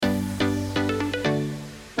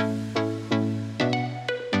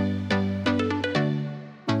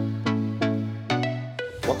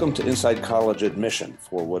Welcome to Inside College Admission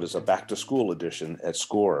for what is a back-to-school edition at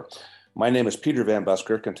SCORE. My name is Peter Van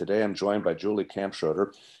Buskirk, and today I'm joined by Julie Kampschroeder.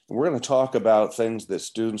 And we're going to talk about things that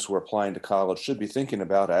students who are applying to college should be thinking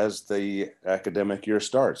about as the academic year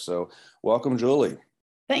starts. So welcome, Julie.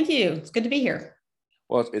 Thank you. It's good to be here.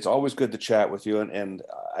 Well, it's always good to chat with you, and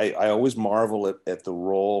I always marvel at the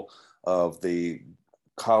role of the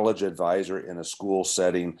college advisor in a school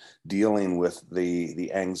setting, dealing with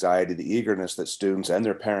the anxiety, the eagerness that students and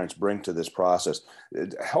their parents bring to this process.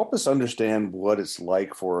 Help us understand what it's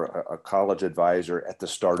like for a college advisor at the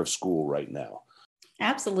start of school right now.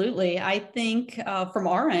 Absolutely. I think from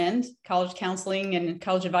our end, college counseling and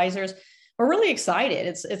college advisors, we're really excited.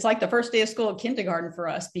 It's like the first day of school at kindergarten for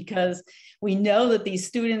us, because we know that these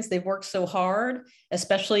students, they've worked so hard,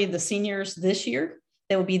 especially the seniors this year.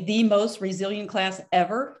 They will be the most resilient class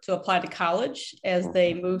ever to apply to college as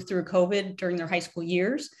they move through COVID during their high school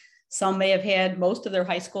years. Some may have had most of their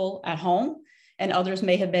high school at home, and others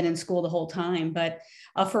may have been in school the whole time. But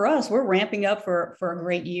for us, we're ramping up for a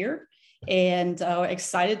great year and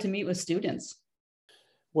excited to meet with students.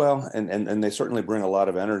 Well, and they certainly bring a lot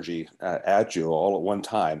of energy at you all at one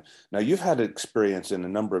time. Now, you've had experience in a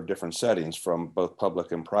number of different settings from both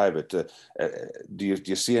public and private. Do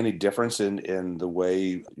you see any difference in the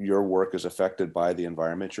way your work is affected by the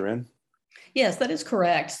environment you're in? Yes, that is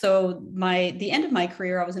correct. So the end of my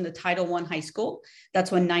career, I was in a Title I high school.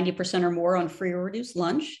 That's when 90% or more on free or reduced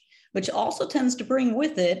lunch, which also tends to bring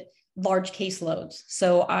with it large caseloads.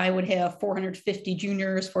 So I would have 450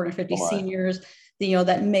 juniors, 450 seniors,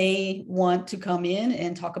 that may want to come in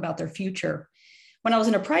and talk about their future. When I was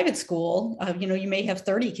in a private school, you may have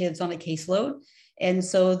 30 kids on a caseload. And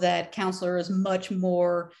so that counselor is much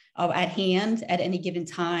more at hand at any given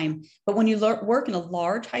time. But when you work in a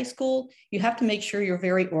large high school, you have to make sure you're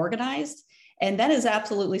very organized. And that is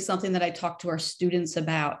absolutely something that I talk to our students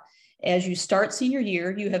about. As you start senior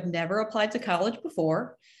year, you have never applied to college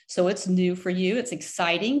before. So it's new for you. It's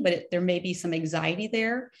exciting, but there may be some anxiety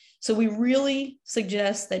there. So we really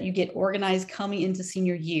suggest that you get organized coming into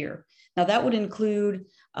senior year. Now that would include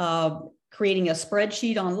creating a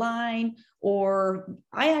spreadsheet online, or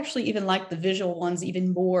I actually even like the visual ones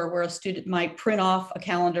even more, where a student might print off a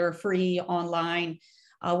calendar free online,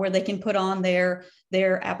 where they can put on their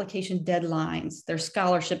application deadlines, their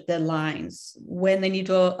scholarship deadlines, when they need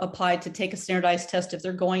to apply to take a standardized test if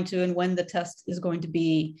they're going to, and when the test is going to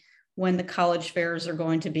be, when the college fairs are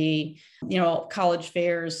going to be, college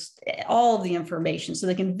fairs, all of the information, so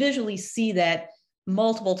they can visually see that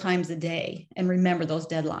multiple times a day and remember those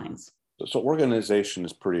deadlines. So organization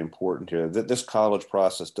is pretty important here. This college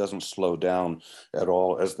process doesn't slow down at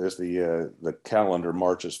all as the calendar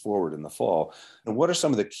marches forward in the fall. And what are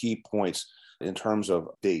some of the key points in terms of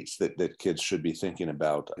dates that kids should be thinking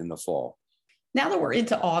about in the fall? Now that we're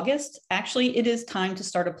into August, actually, it is time to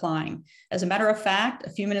start applying. As a matter of fact, a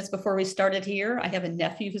few minutes before we started here, I have a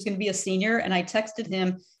nephew who's going to be a senior, and I texted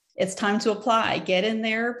him, it's time to apply. Get in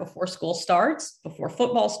there before school starts, before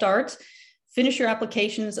football starts. Finish your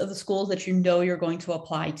applications of the schools that you know you're going to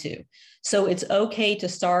apply to. So it's okay to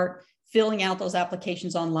start filling out those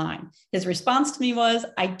applications online. His response to me was,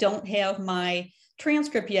 I don't have my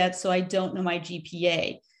transcript yet, so I don't know my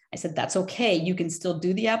GPA. I said, that's okay. You can still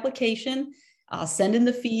do the application, send in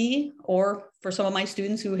the fee, or for some of my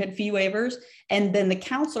students who had fee waivers, and then the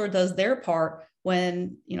counselor does their part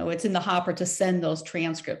when it's in the hopper to send those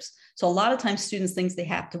transcripts. So a lot of times students think they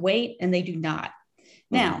have to wait, and they do not.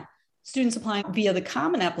 Now, students applying via the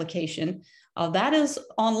Common application, that is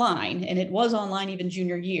online, and it was online even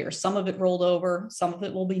junior year. Some of it rolled over, some of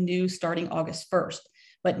it will be new starting August 1st.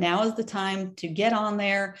 But now is the time to get on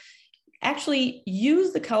there. Actually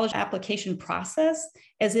use the college application process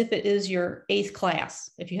as if it is your 8th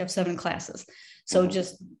class, if you have 7 classes. So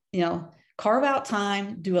just, carve out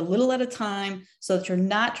time, do a little at a time so that you're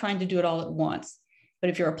not trying to do it all at once. But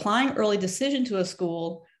if you're applying early decision to a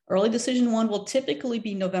school, early decision 1 will typically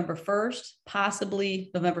be November 1st,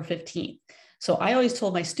 possibly November 15th. So I always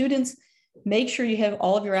told my students, make sure you have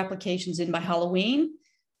all of your applications in by Halloween.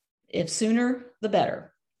 If sooner, the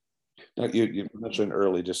better. Now, you mentioned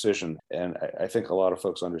early decision, and I think a lot of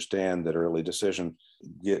folks understand that early decision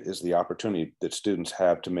is the opportunity that students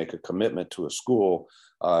have to make a commitment to a school.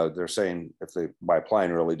 They're saying, by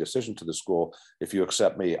applying early decision to the school, if you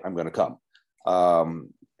accept me, I'm going to come.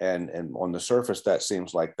 And on the surface, that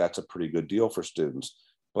seems like that's a pretty good deal for students.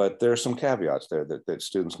 But there are some caveats there that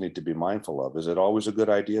students need to be mindful of. Is it always a good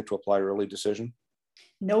idea to apply early decision?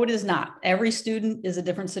 No, it is not. Every student is a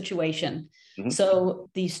different situation. So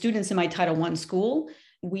the students in my Title I school,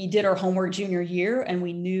 We did our homework junior year and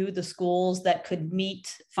we knew the schools that could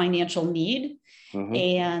meet financial need. Mm-hmm.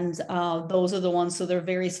 And those are the ones, so they're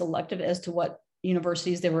very selective as to what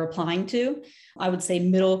universities they were applying to. I would say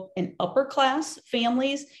middle and upper class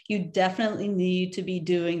families, you definitely need to be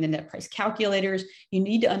doing the net price calculators. You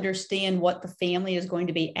need to understand what the family is going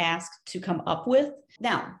to be asked to come up with.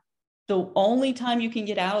 Now, the only time you can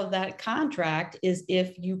get out of that contract is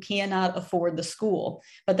if you cannot afford the school,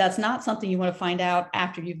 but that's not something you want to find out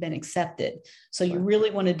after you've been accepted. So you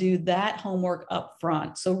really want to do that homework up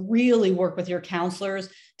front. So really work with your counselors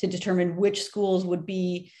to determine which schools would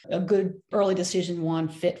be a good early decision one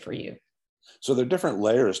fit for you. So there are different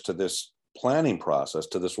layers to this planning process,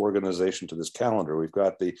 to this organization, to this calendar. We've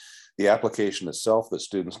got the application itself that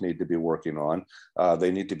students need to be working on.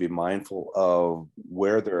 They need to be mindful of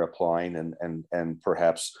where they're applying and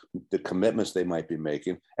perhaps the commitments they might be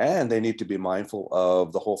making. And they need to be mindful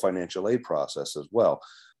of the whole financial aid process as well.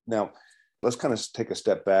 Now, let's kind of take a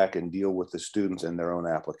step back and deal with the students and their own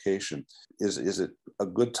application. Is it a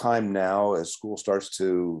good time now as school starts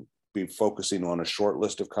to be focusing on a short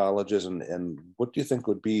list of colleges, and what do you think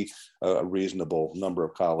would be a reasonable number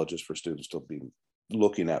of colleges for students to be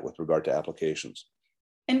looking at with regard to applications?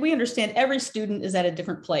 And we understand every student is at a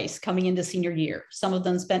different place coming into senior year. Some of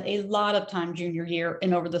them spent a lot of time junior year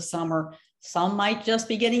and over the summer. Some might just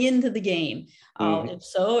be getting into the game. If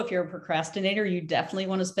so, if you're a procrastinator, you definitely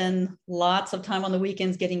want to spend lots of time on the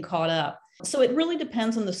weekends getting caught up. So it really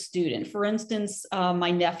depends on the student. For instance, my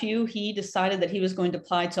nephew, he decided that he was going to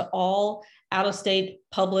apply to all out-of-state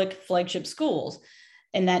public flagship schools.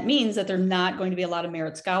 And that means that there are not going to be a lot of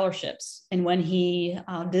merit scholarships. And when he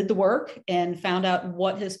did the work and found out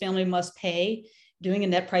what his family must pay, doing a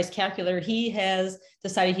net price calculator, he has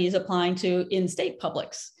decided he's applying to in-state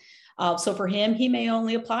publics. So for him, he may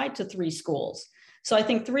only apply to 3 schools. So I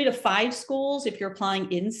think 3 to 5 schools, if you're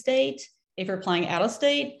applying in-state. If you're applying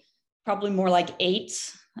out-of-state, probably more like 8,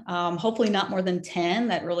 hopefully not more than 10.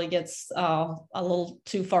 That really gets a little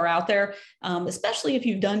too far out there, especially if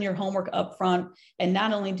you've done your homework up front. And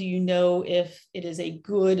not only do you know if it is a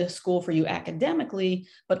good school for you academically,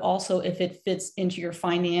 but also if it fits into your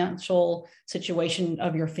financial situation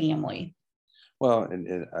of your family. Well,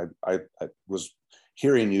 and I was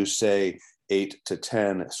hearing you say 8 to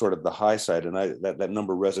 10, sort of the high side. And that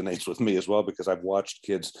number resonates with me as well, because I've watched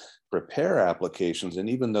kids prepare applications, and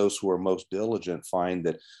even those who are most diligent find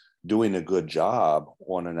that doing a good job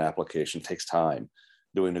on an application takes time.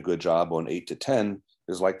 Doing a good job on 8 to 10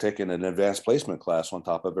 is like taking an advanced placement class on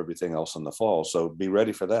top of everything else in the fall. So be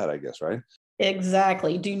ready for that, I guess, right?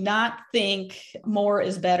 Exactly. Do not think more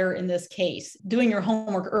is better in this case. Doing your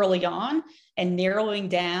homework early on and narrowing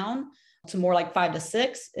down to more like 5 to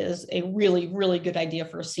 6 is a really, really good idea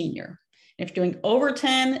for a senior. If you're doing over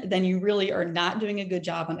 10, then you really are not doing a good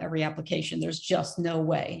job on every application. There's just no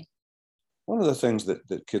way. One of the things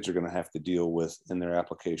that kids are going to have to deal with in their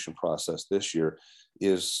application process this year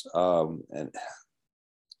is an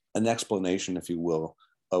explanation, if you will,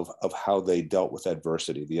 of how they dealt with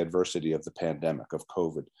adversity, the adversity of the pandemic, of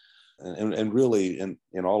COVID. And really,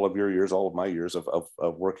 in all of your years, all of my years of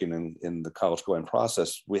working in the college going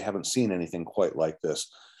process, we haven't seen anything quite like this,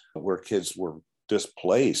 where kids were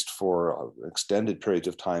displaced for extended periods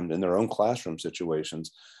of time in their own classroom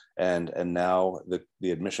situations. And now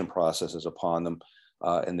the admission process is upon them,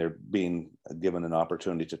 and they're being given an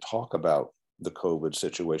opportunity to talk about the COVID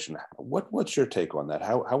situation. What's your take on that?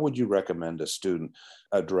 How would you recommend a student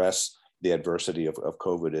address the adversity of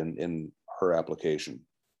COVID in her application?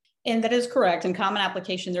 And that is correct. In Common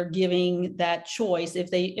Application, they're giving that choice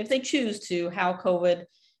if they choose to, how COVID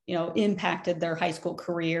impacted their high school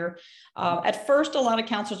career. At first, a lot of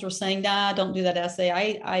counselors were saying, nah, don't do that essay.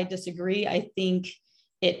 I disagree. I think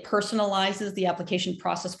it personalizes the application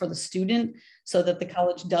process for the student so that the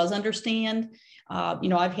college does understand.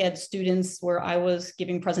 I've had students where I was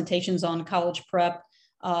giving presentations on college prep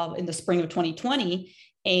in the spring of 2020.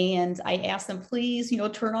 And I asked them, please,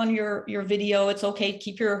 turn on your video. It's okay,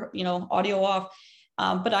 keep your, audio off.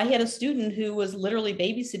 But I had a student who was literally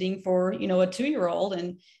babysitting for, a 2-year-old,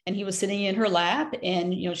 and he was sitting in her lap,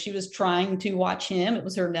 and, she was trying to watch him. It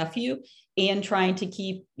was her nephew, and trying to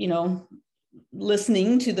keep,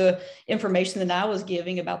 listening to the information that I was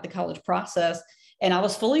giving about the college process. And I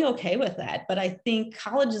was fully okay with that. But I think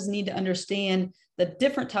colleges need to understand the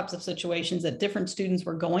different types of situations that different students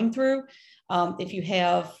were going through.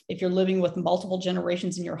 If you're living with multiple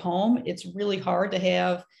generations in your home, it's really hard to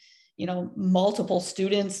have, multiple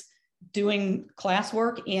students doing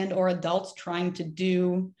classwork and or adults trying to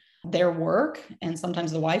do their work, and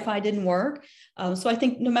sometimes the Wi-Fi didn't work. So I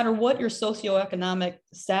think no matter what your socioeconomic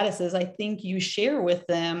status is, I think you share with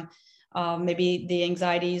them maybe the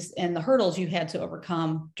anxieties and the hurdles you had to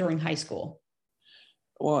overcome during high school.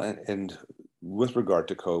 Well, and with regard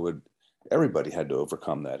to COVID, everybody had to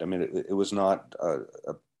overcome that. I mean, it was not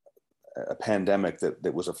a pandemic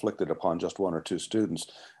that was afflicted upon just one or two students.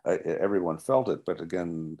 Everyone felt it. But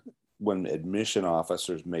again, when admission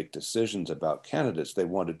officers make decisions about candidates, they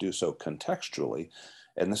want to do so contextually.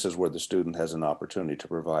 And this is where the student has an opportunity to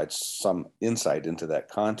provide some insight into that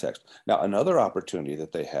context. Now, another opportunity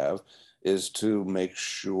that they have is to make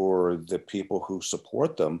sure that people who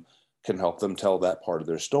support them can help them tell that part of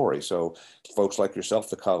their story. So folks like yourself,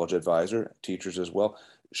 the college advisor, teachers as well,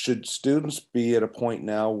 should students be at a point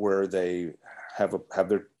now where they have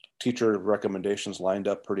their teacher recommendations lined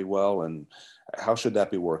up pretty well? And how should that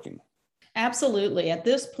be working? Absolutely. At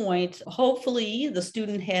this point, hopefully the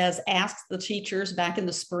student has asked the teachers back in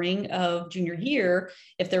the spring of junior year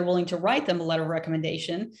if they're willing to write them a letter of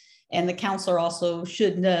recommendation. And the counselor also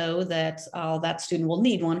should know that that student will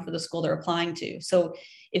need one for the school they're applying to. So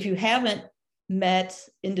if you haven't met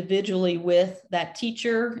individually with that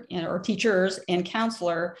teacher or teachers and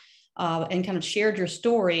counselor and kind of shared your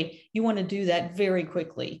story, you want to do that very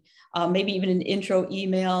quickly. Maybe even an intro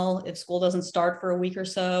email if school doesn't start for a week or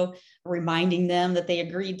so, reminding them that they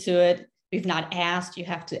agreed to it. If you've not asked, you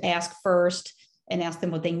have to ask first and ask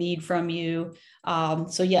them what they need from you.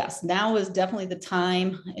 So yes, now is definitely the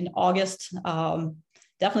time in August.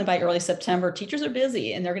 Definitely by early September, teachers are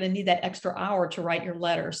busy and they're going to need that extra hour to write your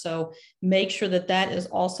letter. So make sure that that is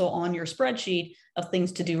also on your spreadsheet of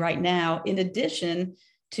things to do right now, in addition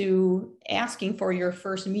to asking for your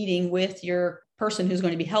first meeting with your person who's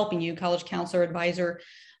going to be helping you, college counselor, advisor,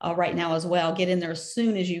 right now as well. Get in there as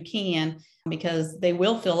soon as you can because they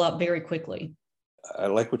will fill up very quickly. I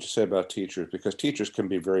like what you said about teachers, because teachers can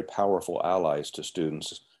be very powerful allies to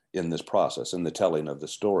students in this process, in the telling of the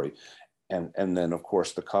story. And then, of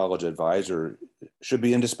course, the college advisor should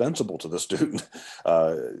be indispensable to the student.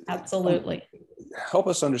 Absolutely. Help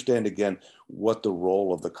us understand again what the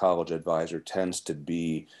role of the college advisor tends to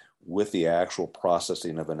be with the actual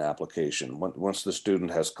processing of an application. Once the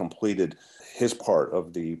student has completed his part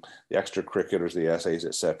of the extracurriculars, the essays,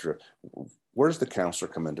 et cetera, where does the counselor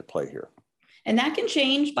come into play here? And that can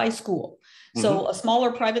change by school. So a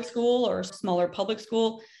smaller private school or a smaller public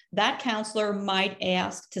school, that counselor might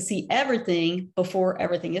ask to see everything before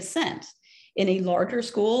everything is sent. In a larger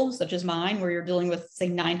school, such as mine, where you're dealing with, say,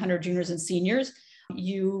 900 juniors and seniors,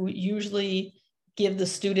 you usually give the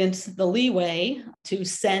students the leeway to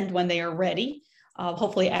send when they are ready,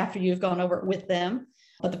 hopefully after you've gone over it with them.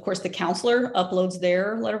 But of course, the counselor uploads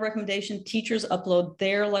their letter of recommendation, teachers upload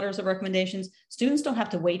their letters of recommendations. Students don't have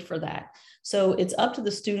to wait for that. So it's up to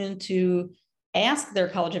the student to ask their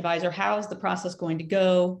college advisor, how is the process going to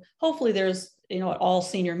go? Hopefully there's, an all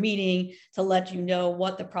senior meeting to let you know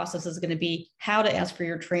what the process is going to be, how to ask for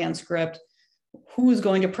your transcript, who's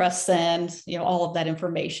going to press send, all of that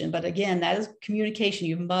information. But again, that is communication.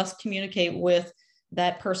 You must communicate with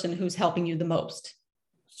that person who's helping you the most.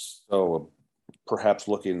 So perhaps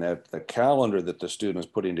looking at the calendar that the student is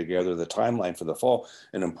putting together, the timeline for the fall,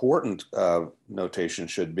 an important notation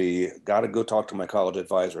should be, got to go talk to my college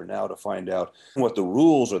advisor now to find out what the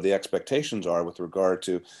rules or the expectations are with regard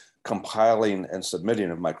to compiling and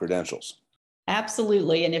submitting of my credentials.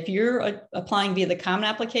 Absolutely. And if you're applying via the Common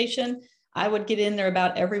Application, I would get in there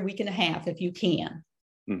about every week and a half if you can.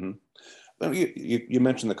 Mm-hmm. You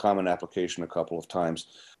mentioned the Common Application a couple of times.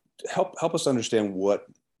 Help us understand what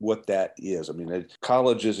that is. I mean,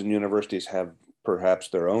 colleges and universities have perhaps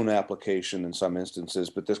their own application in some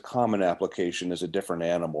instances, but this Common Application is a different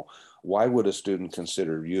animal. Why would a student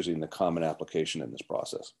consider using the Common Application in this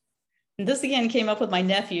process? And this again came up with my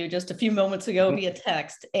nephew just a few moments ago via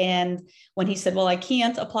text. And when he said, well, I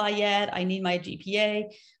can't apply yet, I need my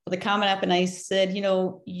GPA for the Common App. And I said,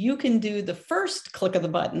 you can do the first click of the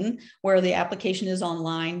button where the application is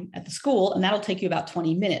online at the school, and that'll take you about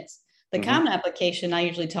 20 minutes. The Common Application, I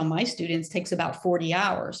usually tell my students, takes about 40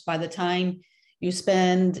 hours. By the time you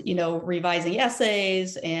spend, revising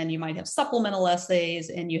essays, and you might have supplemental essays,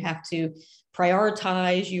 and you have to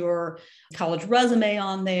prioritize your college resume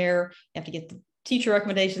on there. You have to get the teacher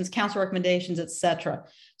recommendations, counselor recommendations, et cetera.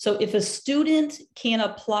 So if a student can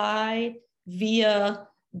apply via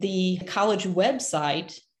the college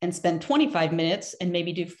website and spend 25 minutes and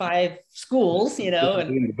maybe do 5 schools, and the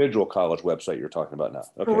individual college website you're talking about now.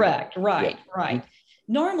 Okay. Correct. Right. Yeah. Right.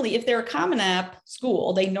 Normally, if they're a Common App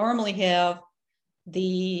school, they normally have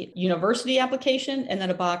the university application, and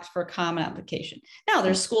then a box for a common application. Now,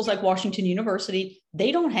 there's schools like Washington University,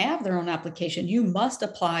 they don't have their own application. You must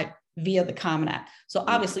apply via the Common App. So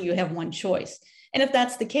obviously you have one choice. And if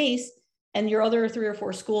that's the case, and your other 3 or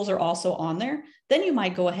 4 schools are also on there, then you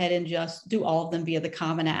might go ahead and just do all of them via the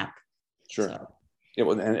Common App. Sure. So. Yeah,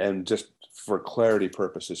 well, and just for clarity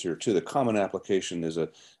purposes here too, the Common Application is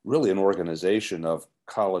really an organization of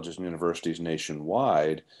colleges and universities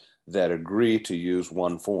nationwide that agree to use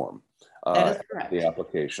one form. That is correct. The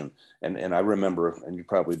application. And I remember, and you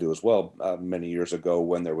probably do as well, many years ago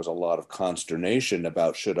when there was a lot of consternation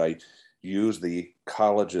about should I use the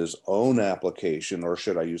college's own application or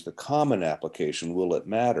should I use the Common Application? Will it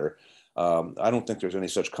matter? I don't think there's any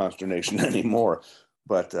such consternation anymore,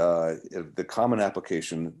 but the Common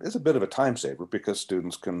Application is a bit of a time saver because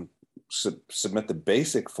students can submit the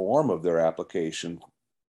basic form of their application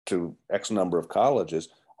to X number of colleges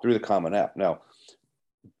through the Common App. Now,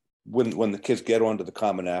 when the kids get onto the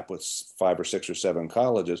Common App with 5 or 6 or 7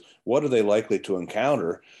 colleges, what are they likely to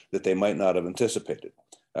encounter that they might not have anticipated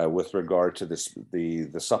with regard to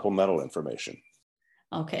the supplemental information?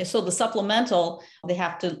 Okay, so the supplemental, they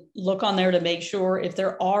have to look on there to make sure if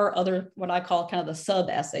there are other, what I call kind of the sub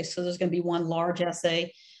essays. So there's going to be one large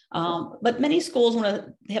essay. But many schools want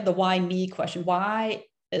to have the why me question. Why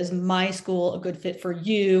is my school a good fit for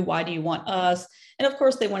you? Why do you want us? And of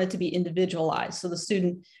course, they want it to be individualized. So the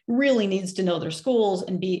student really needs to know their schools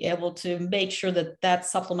and be able to make sure that that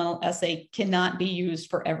supplemental essay cannot be used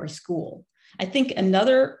for every school. I think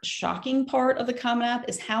another shocking part of the Common App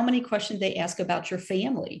is how many questions they ask about your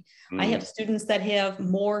family. I have students that have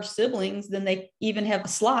more siblings than they even have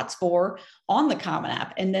slots for on the Common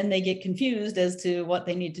App. And then they get confused as to what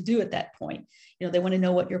they need to do at that point. You know, they want to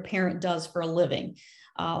know what your parent does for a living.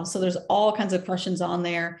 So there's all kinds of questions on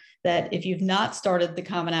there that if you've not started the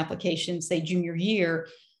Common Application, say junior year,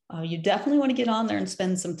 you definitely want to get on there and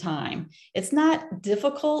spend some time. It's not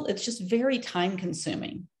difficult. It's just very time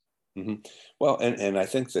consuming. Mm-hmm. Well, and I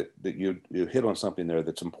think that you hit on something there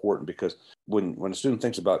that's important because when a student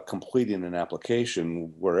thinks about completing an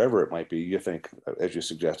application, wherever it might be, you think, as you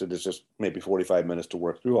suggested, it's just maybe 45 minutes to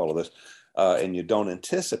work through all of this. And you don't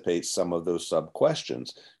anticipate some of those sub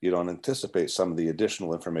questions. You don't anticipate some of the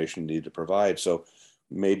additional information you need to provide. So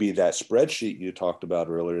maybe that spreadsheet you talked about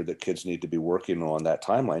earlier that kids need to be working on, that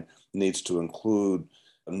timeline, needs to include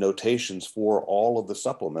notations for all of the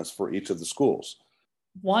supplements for each of the schools.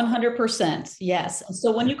 100%. Yes.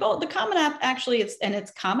 So when you go, the Common App, actually, it's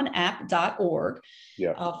commonapp.org.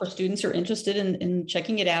 Yeah. For students who are interested in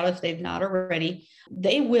checking it out if they've not already.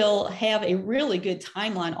 They will have a really good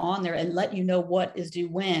timeline on there and let you know what is due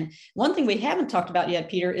when. One thing we haven't talked about yet,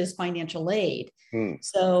 Peter, is financial aid.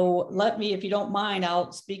 So let me, if you don't mind,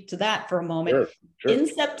 I'll speak to that for a moment. Sure. In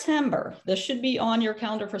September, this should be on your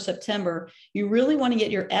calendar for September, you really want to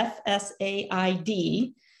get your FSA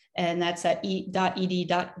ID, and that's at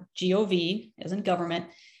e.ed.gov, as in government.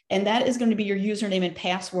 And that is going to be your username and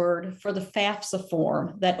password for the FAFSA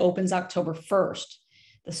form that opens October 1st.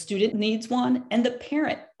 The student needs one, and the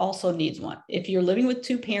parent also needs one. If you're living with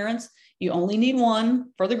 2 parents, you only need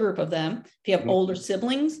one for the group of them. If you have older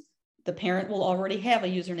siblings, the parent will already have a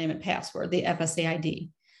username and password, the FSA ID.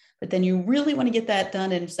 But then you really want to get that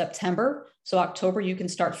done in September. So October, you can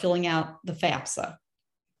start filling out the FAFSA.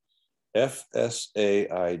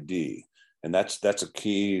 FSA ID, and that's a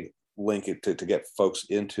key link to get folks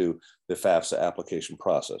into the FAFSA application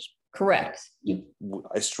process. Correct.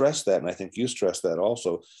 I stress that, and I think you stress that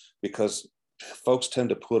also, because folks tend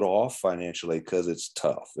to put off financial aid because it's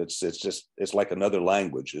tough. It's like another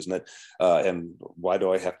language, isn't it? And why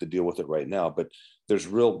do I have to deal with it right now? But there's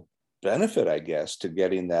real benefit, I guess, to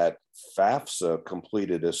getting that FAFSA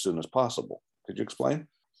completed as soon as possible. Could you explain?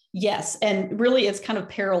 Yes. And really, it's kind of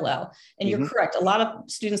parallel. And you're correct. A lot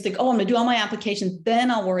of students think, oh, I'm going to do all my applications,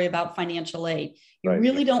 then I'll worry about financial aid. You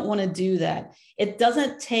really don't want to do that. It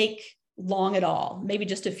doesn't take long at all, maybe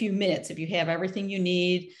just a few minutes. If you have everything you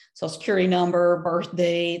need, Social Security number,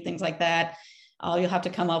 birthday, things like that, you'll have to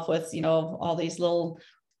come up with, all these little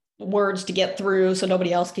words to get through so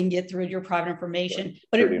nobody else can get through your private information.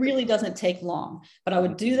 But it really doesn't take long. But I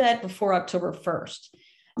would do that before October 1st.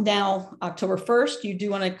 Now, October 1st, you do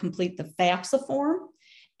want to complete the FAFSA form.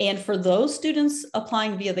 And for those students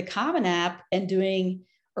applying via the Common App and doing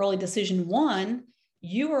Early Decision 1,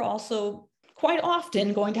 you are also quite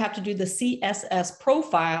often going to have to do the CSS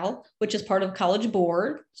profile, which is part of College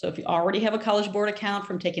Board. So if you already have a College Board account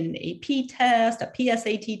from taking an AP test, a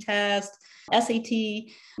PSAT test, SAT,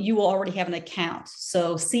 you will already have an account.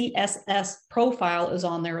 So CSS profile is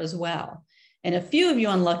on there as well. And a few of you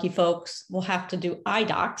unlucky folks will have to do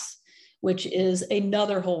iDocs, which is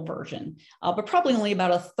another whole version. But probably only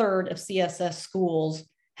about a third of CSS schools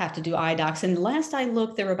have to do iDocs. And last I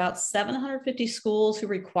looked, there were about 750 schools who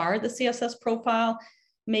required the CSS profile,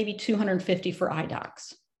 maybe 250 for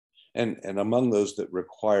iDocs. And among those that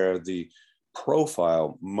require the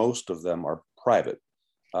profile, most of them are private.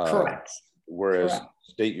 Correct. Whereas Correct.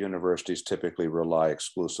 State universities typically rely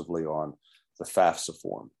exclusively on the FAFSA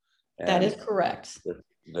form. And that is correct.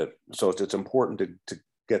 So it's important to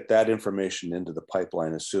get that information into the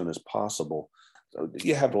pipeline as soon as possible. So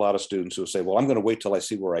you have a lot of students who say, well, I'm going to wait till I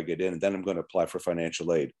see where I get in, and then I'm going to apply for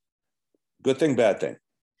financial aid. Good thing, bad thing?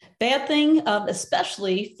 Bad thing,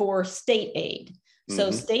 especially for state aid. So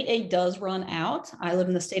state aid does run out. I live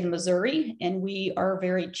in the state of Missouri, and we are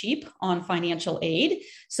very cheap on financial aid.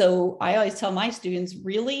 So I always tell my students,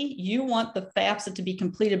 really, you want the FAFSA to be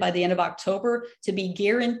completed by the end of October to be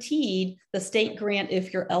guaranteed the state grant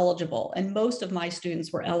if you're eligible. And most of my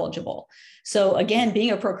students were eligible. So again,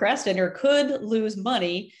 being a procrastinator could lose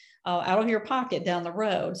money out of your pocket down the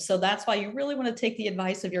road. So that's why you really want to take the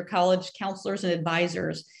advice of your college counselors and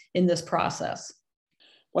advisors in this process.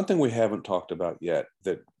 One thing we haven't talked about yet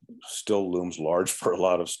that still looms large for a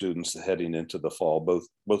lot of students heading into the fall,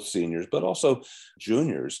 both seniors, but also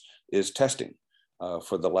juniors, is testing.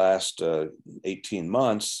 For the last 18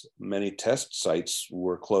 months, many test sites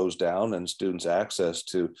were closed down, and students' access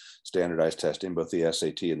to standardized testing, both the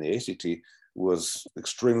SAT and the ACT, was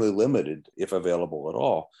extremely limited, if available at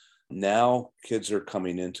all. Now, kids are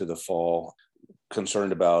coming into the fall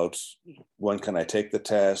concerned about, when can I take the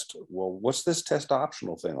test? Well, what's this test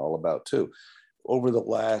optional thing all about too? Over the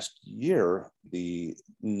last year, the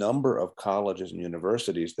number of colleges and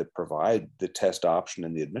universities that provide the test option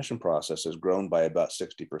in the admission process has grown by about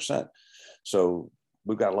 60%. So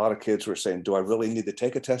we've got a lot of kids who are saying, do I really need to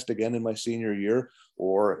take a test again in my senior year?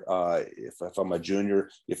 Or if I'm a junior,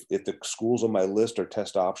 if the schools on my list are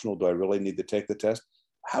test optional, do I really need to take the test?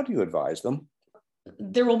 How do you advise them?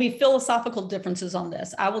 There will be philosophical differences on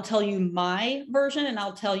this. I will tell you my version, and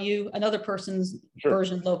I'll tell you another person's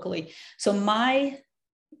version locally. So my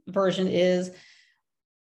version is,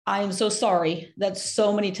 I am so sorry that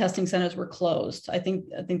so many testing centers were closed. I think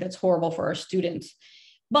that's horrible for our students.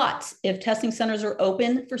 But if testing centers are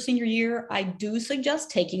open for senior year, I do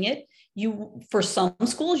suggest taking it. For some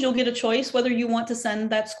schools, you'll get a choice whether you want to send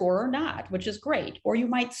that score or not, which is great. Or you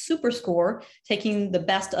might super score, taking the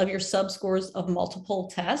best of your sub scores of multiple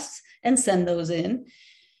tests and send those in.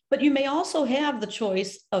 But you may also have the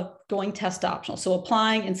choice of going test optional. So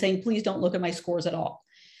applying and saying, please don't look at my scores at all.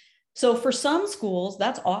 So for some schools,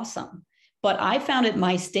 that's awesome. But I found at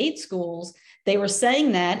my state schools, they were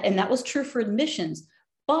saying that, and that was true for admissions.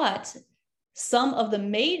 But some of the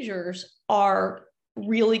majors are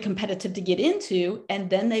really competitive to get into, and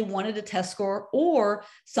then they wanted a test score, or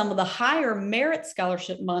some of the higher merit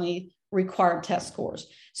scholarship money required test scores.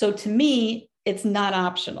 So to me, it's not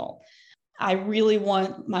optional. I really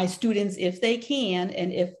want my students, if they can,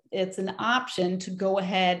 and if it's an option, to go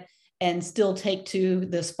ahead and still take to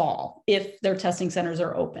this fall if their testing centers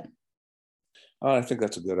are open. I think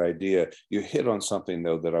that's a good idea. You hit on something,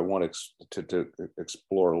 though, that I want to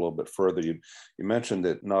explore a little bit further. You mentioned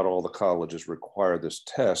that not all the colleges require this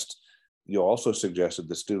test. You also suggested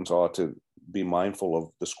that students ought to be mindful of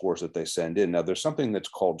the scores that they send in. Now, there's something that's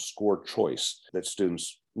called score choice that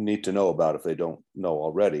students need to know about if they don't know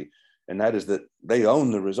already. And that is that they own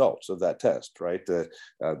the results of that test, right?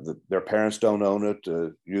 Their parents don't own it.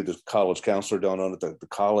 You, the college counselor, don't own it. The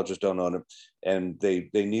colleges don't own it. And they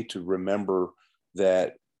need to remember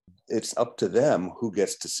that it's up to them who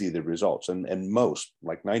gets to see the results. And most,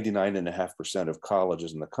 like 99.5% of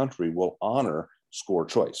colleges in the country, will honor score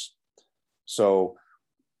choice. So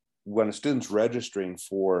when a student's registering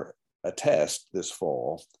for a test this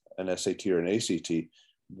fall, an SAT or an ACT,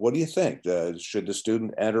 what do you think? Should the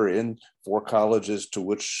student enter in 4 colleges to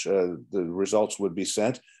which the results would be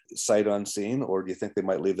sent sight unseen, or do you think they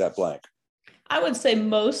might leave that blank? I would say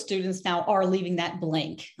most students now are leaving that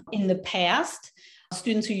blank. In the past,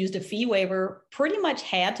 students who used a fee waiver pretty much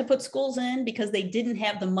had to put schools in because they didn't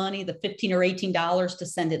have the money, the $15 or $18 to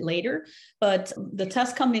send it later. But the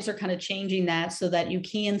test companies are kind of changing that so that you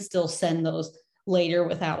can still send those later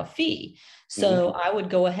without a fee. So I would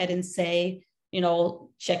go ahead and say,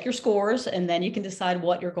 check your scores, and then you can decide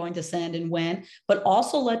what you're going to send and when, but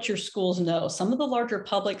also let your schools know. Some of the larger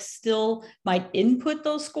publics still might input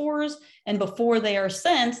those scores, and before they are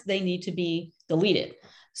sent, they need to be deleted.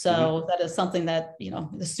 So that is something that,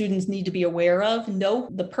 the students need to be aware of. Know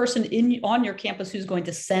the person on your campus who's going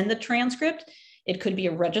to send the transcript. It could be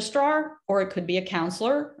a registrar, or it could be a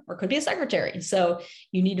counselor, or it could be a secretary. So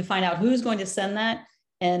you need to find out who's going to send that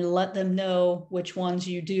and let them know which ones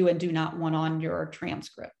you do and do not want on your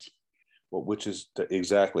transcript. Well, which is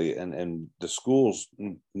exactly, and the schools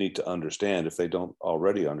need to understand, if they don't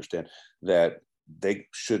already understand, that they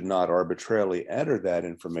should not arbitrarily enter that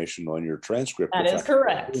information on your transcript. That is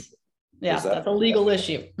correct. Yeah, that's a legal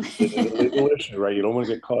issue. It's a legal issue, right? You don't want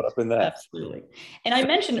to get caught up in that. Absolutely. And I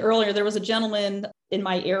mentioned earlier, there was a gentleman in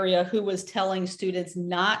my area who was telling students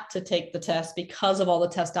not to take the test because of all the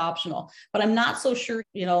test optional. But I'm not so sure,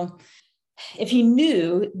 if he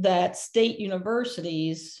knew that state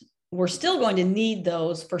universities were still going to need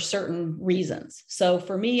those for certain reasons. So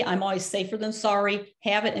for me, I'm always safer than sorry.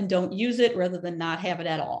 Have it and don't use it rather than not have it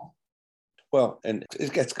at all. Well, and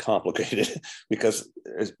it gets complicated because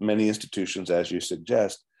as many institutions, as you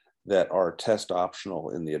suggest, that are test optional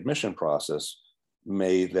in the admission process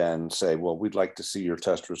may then say, well, we'd like to see your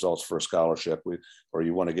test results for a scholarship, or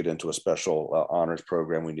you want to get into a special honors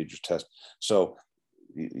program, we need your test. So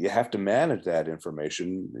you have to manage that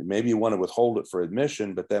information. Maybe you want to withhold it for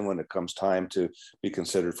admission, but then when it comes time to be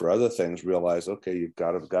considered for other things, realize, okay, you've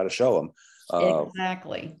got to show them.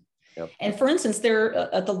 Exactly. Yep. And for instance, there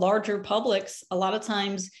at the larger publics, a lot of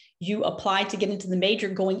times you apply to get into the major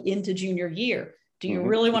going into junior year. Do you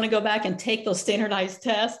really want to go back and take those standardized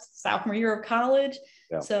tests sophomore year of college?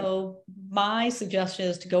 Yeah. So my suggestion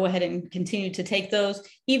is to go ahead and continue to take those,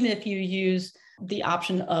 even if you use the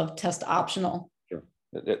option of test optional. Sure.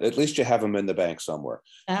 At least you have them in the bank somewhere.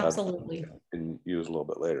 Absolutely. And use a little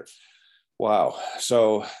bit later. Wow.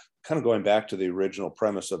 So kind of going back to the original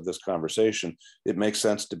premise of this conversation, it makes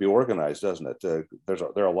sense to be organized, doesn't it? There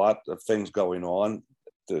are a lot of things going on.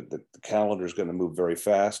 The calendar is going to move very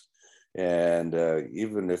fast. And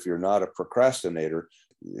even if you're not a procrastinator,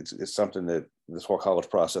 it's something that this whole college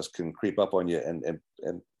process can creep up on you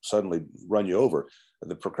and suddenly run you over.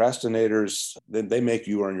 The procrastinators, they make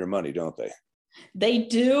you earn your money, don't they? They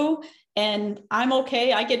do. And I'm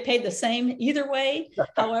okay. I get paid the same either way.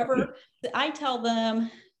 However, I tell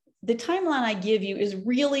them, the timeline I give you is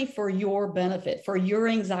really for your benefit, for your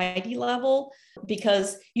anxiety level,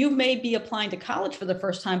 because you may be applying to college for the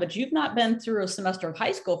first time, but you've not been through a semester of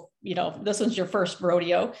high school. This is your first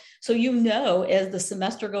rodeo. So, as the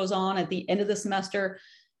semester goes on, at the end of the semester,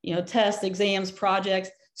 tests, exams,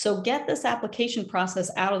 projects. So get this application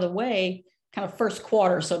process out of the way, kind of first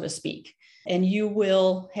quarter, so to speak. And you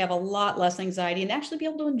will have a lot less anxiety and actually be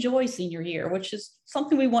able to enjoy senior year, which is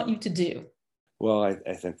something we want you to do. Well,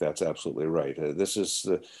 I think that's absolutely right. This is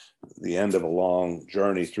the end of a long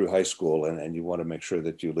journey through high school, and you want to make sure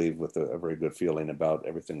that you leave with a very good feeling about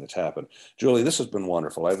everything that's happened. Julie, this has been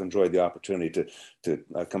wonderful. I've enjoyed the opportunity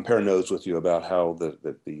to compare notes with you about how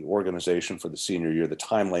the organization for the senior year, the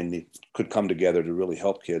timeline could come together to really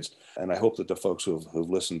help kids. And I hope that the folks who've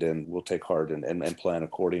listened in will take heart and plan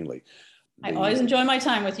accordingly. I always enjoy my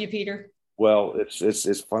time with you, Peter. Well,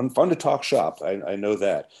 it's fun to talk shop. I know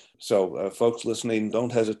that. So folks listening,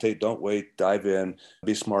 don't hesitate, don't wait, dive in,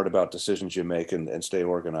 be smart about decisions you make and stay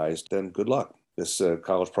organized. Then good luck. This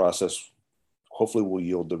college process hopefully will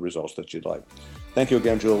yield the results that you'd like. Thank you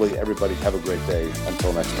again, Julie. Everybody have a great day.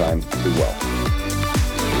 Until next time, be well.